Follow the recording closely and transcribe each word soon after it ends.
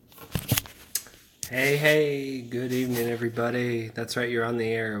Hey, good evening, everybody. That's right, you're on the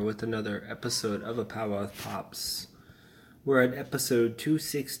air with another episode of A Pow-wow with Pops. We're at episode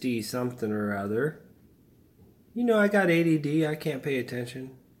 260 something or other. You know, I got ADD, I can't pay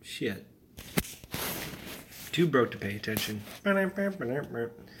attention. Shit. Too broke to pay attention.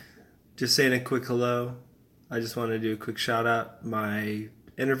 Just saying a quick hello. I just want to do a quick shout out. My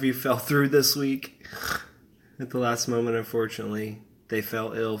interview fell through this week. At the last moment, unfortunately, they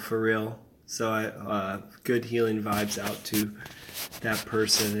fell ill for real. So good healing vibes out to that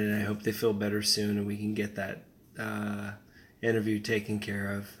person, and I hope they feel better soon, and we can get that interview taken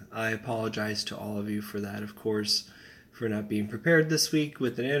care of. I apologize to all of you for that, of course, for not being prepared this week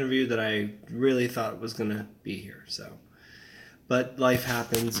with an interview that I really thought was going to be here. But life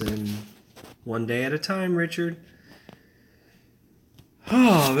happens, and one day at a time, Richard.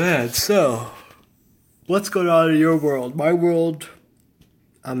 Oh man, so what's going on in your world? My world,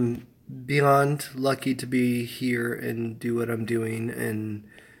 I'm beyond lucky to be here and do what I'm doing and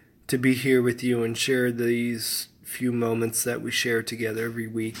to be here with you and share these few moments that we share together every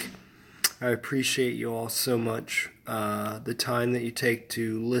week. I appreciate you all so much. The time that you take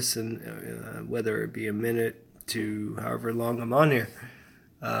to listen, whether it be a minute to however long I'm on here,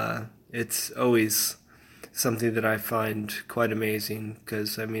 it's always something that I find quite amazing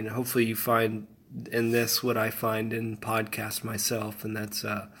because, I mean, hopefully you find in this what I find in podcasts myself, and that's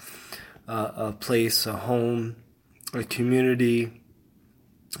a place, a home, a community,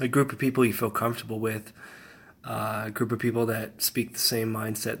 a group of people you feel comfortable with, a group of people that speak the same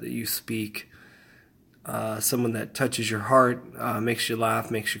mindset that you speak, someone that touches your heart, makes you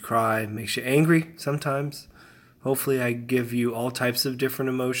laugh, makes you cry, makes you angry sometimes. Hopefully I give you all types of different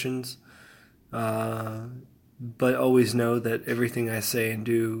emotions, but always know that everything I say and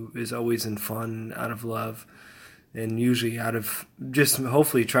do is always in fun, out of love, and usually out of just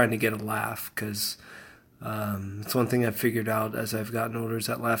hopefully trying to get a laugh, because it's one thing I've figured out as I've gotten older is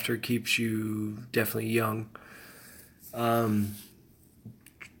that laughter keeps you definitely young. The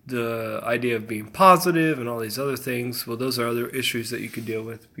idea of being positive and all these other things, well, those are other issues that you could deal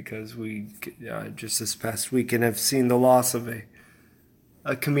with, because we just this past weekend have seen the loss of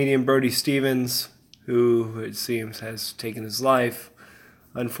a comedian, Brody Stevens, who it seems has taken his life.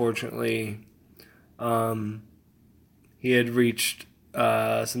 Unfortunately, he had reached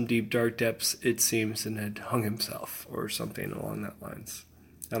some deep, dark depths, it seems, and had hung himself or something along that lines.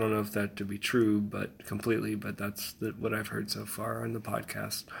 I don't know if that to be true, but that's what I've heard so far on the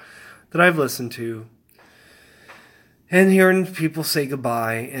podcast that I've listened to. And hearing people say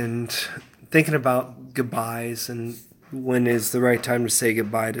goodbye and thinking about goodbyes and when is the right time to say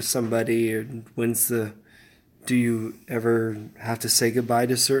goodbye to somebody, or do you ever have to say goodbye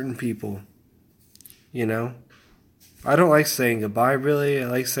to certain people? You know? I don't like saying goodbye, really. I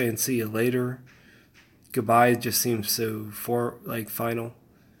like saying see you later. Goodbye just seems so final.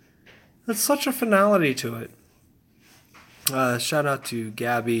 There's such a finality to it. Shout out to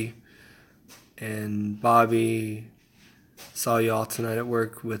Gabby and Bobby. Saw y'all tonight at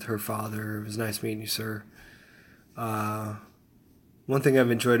work with her father. It was nice meeting you, sir. One thing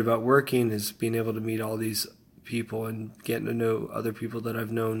I've enjoyed about working is being able to meet all these people and getting to know other people that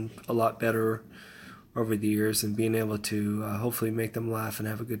I've known a lot better over the years, and being able to hopefully make them laugh and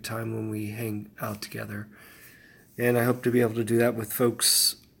have a good time when we hang out together. And I hope to be able to do that with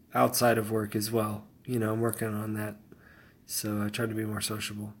folks outside of work as well. You know, I'm working on that. So I try to be more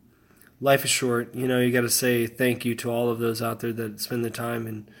sociable. Life is short. You know, you got to say thank you to all of those out there that spend the time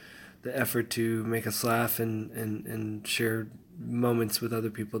and the effort to make us laugh and share moments with other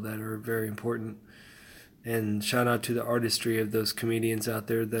people that are very important. And shout out to the artistry of those comedians out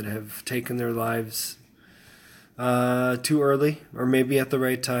there that have taken their lives too early, or maybe at the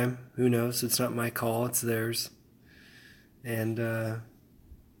right time. Who knows? It's not my call, it's theirs. And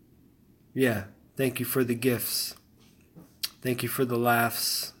yeah, thank you for the gifts. Thank you for the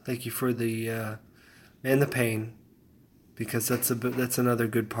laughs. Thank you for the and the pain, because that's another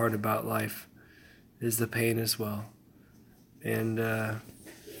good part about life, is the pain as well. And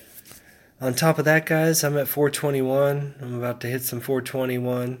on top of that, guys, I'm at 421. I'm about to hit some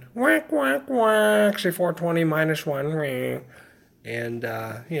 421. Whack, whack, whack. Actually, 420 minus 1. And,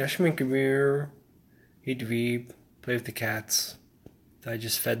 schminkerbeer, eat dweeb, play with the cats. I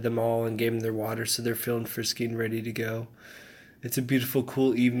just fed them all and gave them their water, so they're feeling frisky and ready to go. It's a beautiful,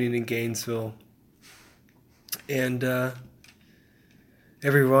 cool evening in Gainesville. And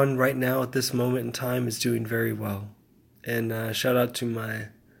everyone right now at this moment in time is doing very well. And shout out to my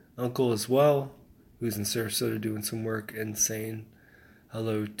uncle as well, who's in Sarasota doing some work, and saying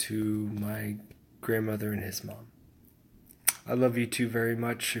hello to my grandmother and his mom. I love you two very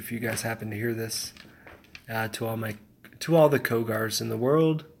much. If you guys happen to hear this, to all the Kogars in the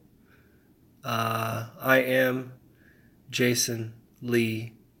world, I am Jason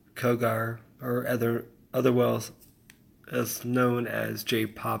Lee Kogar, or otherwise as known as J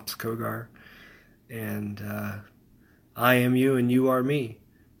Pops Kogar, and I am you and you are me.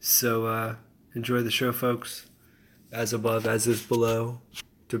 So enjoy the show, folks. As above, as is below.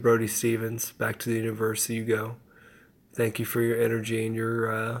 To Brody Stevens, back to the universe you go. Thank you for your energy and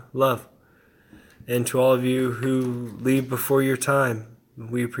your love. And to all of you who leave before your time,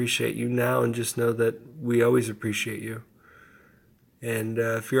 we appreciate you now, and just know that we always appreciate you. And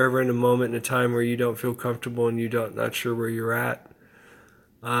if you're ever in a moment in a time where you don't feel comfortable and not sure where you're at,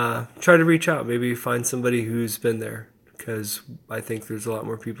 try to reach out. Maybe find somebody who's been there, because I think there's a lot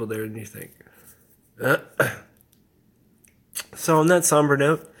more people there than you think. So on that somber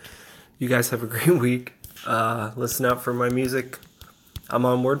note, you guys have a great week. Listen out for my music. I'm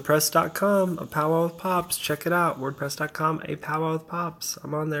on WordPress.com, A Pow-wow with Pops. Check it out. WordPress.com, A Pow-wow with Pops.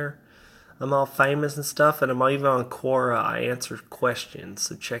 I'm on there. I'm all famous and stuff, and I'm even on Quora. I answer questions,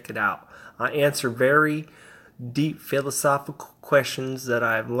 so check it out. I answer very deep philosophical questions that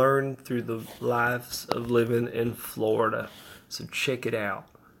I've learned through the lives of living in Florida. So check it out.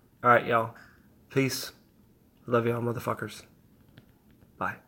 All right, y'all. Peace. Love y'all, motherfuckers. Bye.